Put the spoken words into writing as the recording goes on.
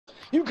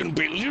You can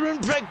build your own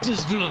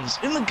practice gloves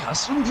in the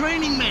custom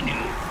training manual.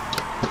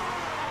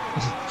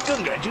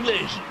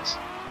 Congratulations.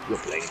 You're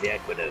playing the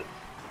Aqueduct.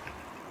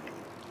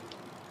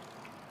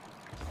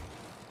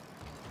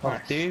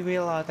 What do we,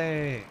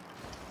 laddie?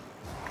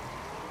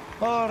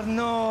 Oh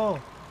no!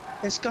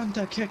 It's going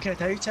to kick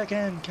it out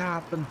again,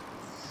 Captain.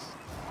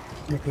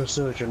 Nicola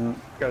Sturgeon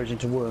goes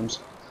into worms.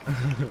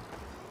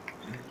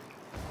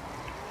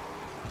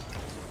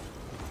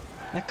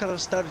 Nicola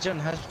Sturgeon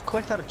has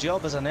quit her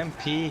job as an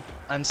MP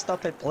and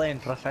started playing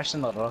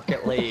professional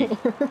Rocket League.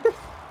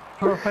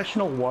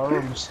 Professional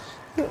worms.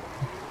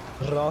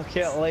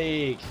 Rocket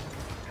League.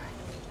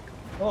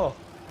 Oh,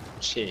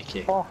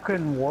 shaky.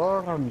 Fucking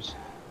worms.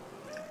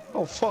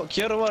 Oh, fuck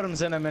your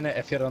worms in a minute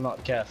if you're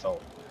not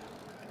careful.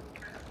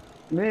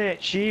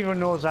 Mate, she even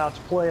knows how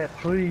to play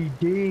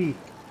 3D.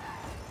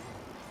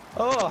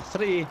 Oh,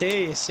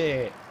 3D,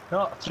 say.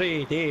 Not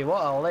 3D.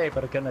 What are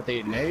Labour gonna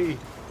do now?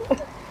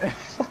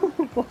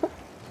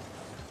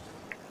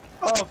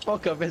 Oh,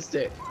 fuck, I missed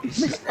it.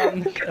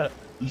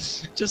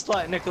 Just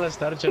like Nicola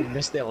Sturgeon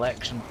missed the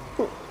election.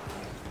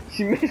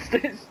 She missed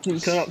it.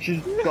 Didn't turn up.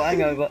 She's got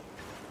hangover.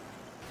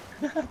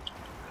 To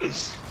be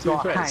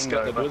fair,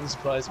 Scotland wouldn't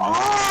surprise me.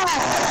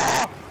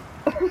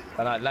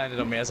 And it landed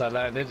on me as I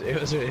landed. It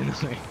was really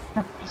annoying.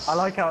 I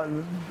like how it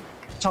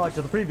tied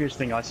to the previous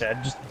thing I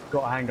said. Just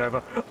got a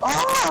hangover.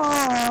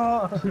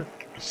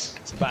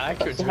 It's about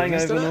accurate to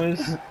Hangover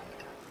noise.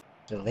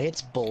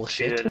 Delayed's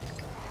bullshit.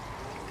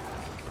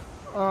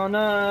 Oh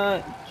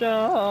no,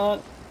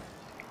 John!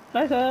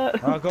 Later!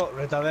 I got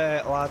rid of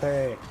it,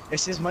 laddie.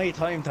 This is my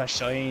time to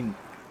shine.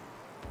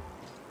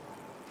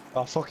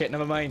 Oh, fuck it,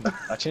 never mind.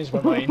 I changed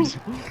my mind.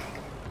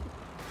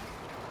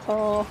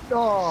 Oh.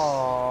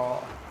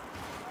 Oh.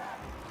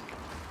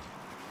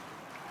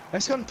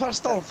 It's gone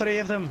past all three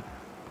of them.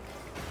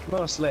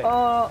 Mostly.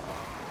 Oh.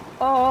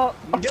 Oh.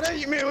 Get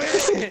out of my way!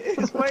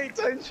 It's my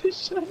time to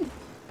shine.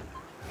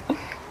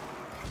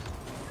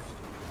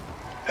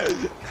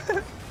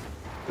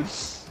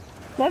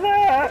 Never!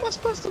 What am I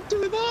supposed to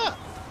do with that?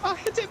 I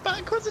hit it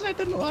backwards and it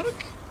didn't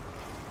work.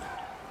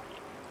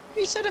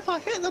 He said if I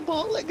hit the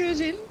ball it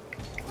goes in,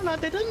 and I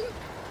didn't.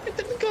 It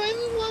didn't go in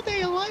while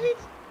they alive.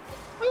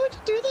 Why would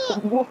you do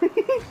that? What are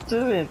you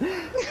doing?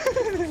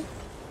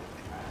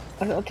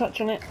 A little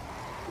touch on it.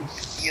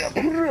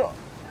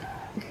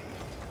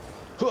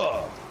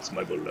 It's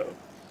my bulldog.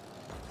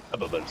 A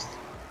bubbles.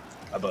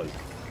 A bug.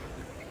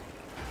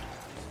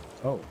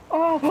 Oh.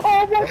 Oh!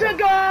 Oh! What a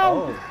goal!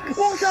 Oh.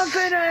 What a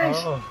finish!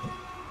 Oh.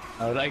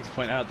 I would like to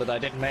point out that I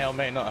may or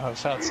may not have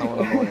felt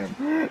someone on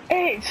him.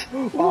 It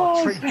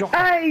was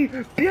a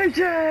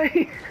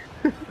beauty!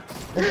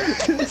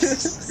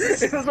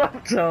 It was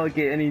off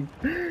target and he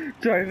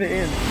drove it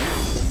in.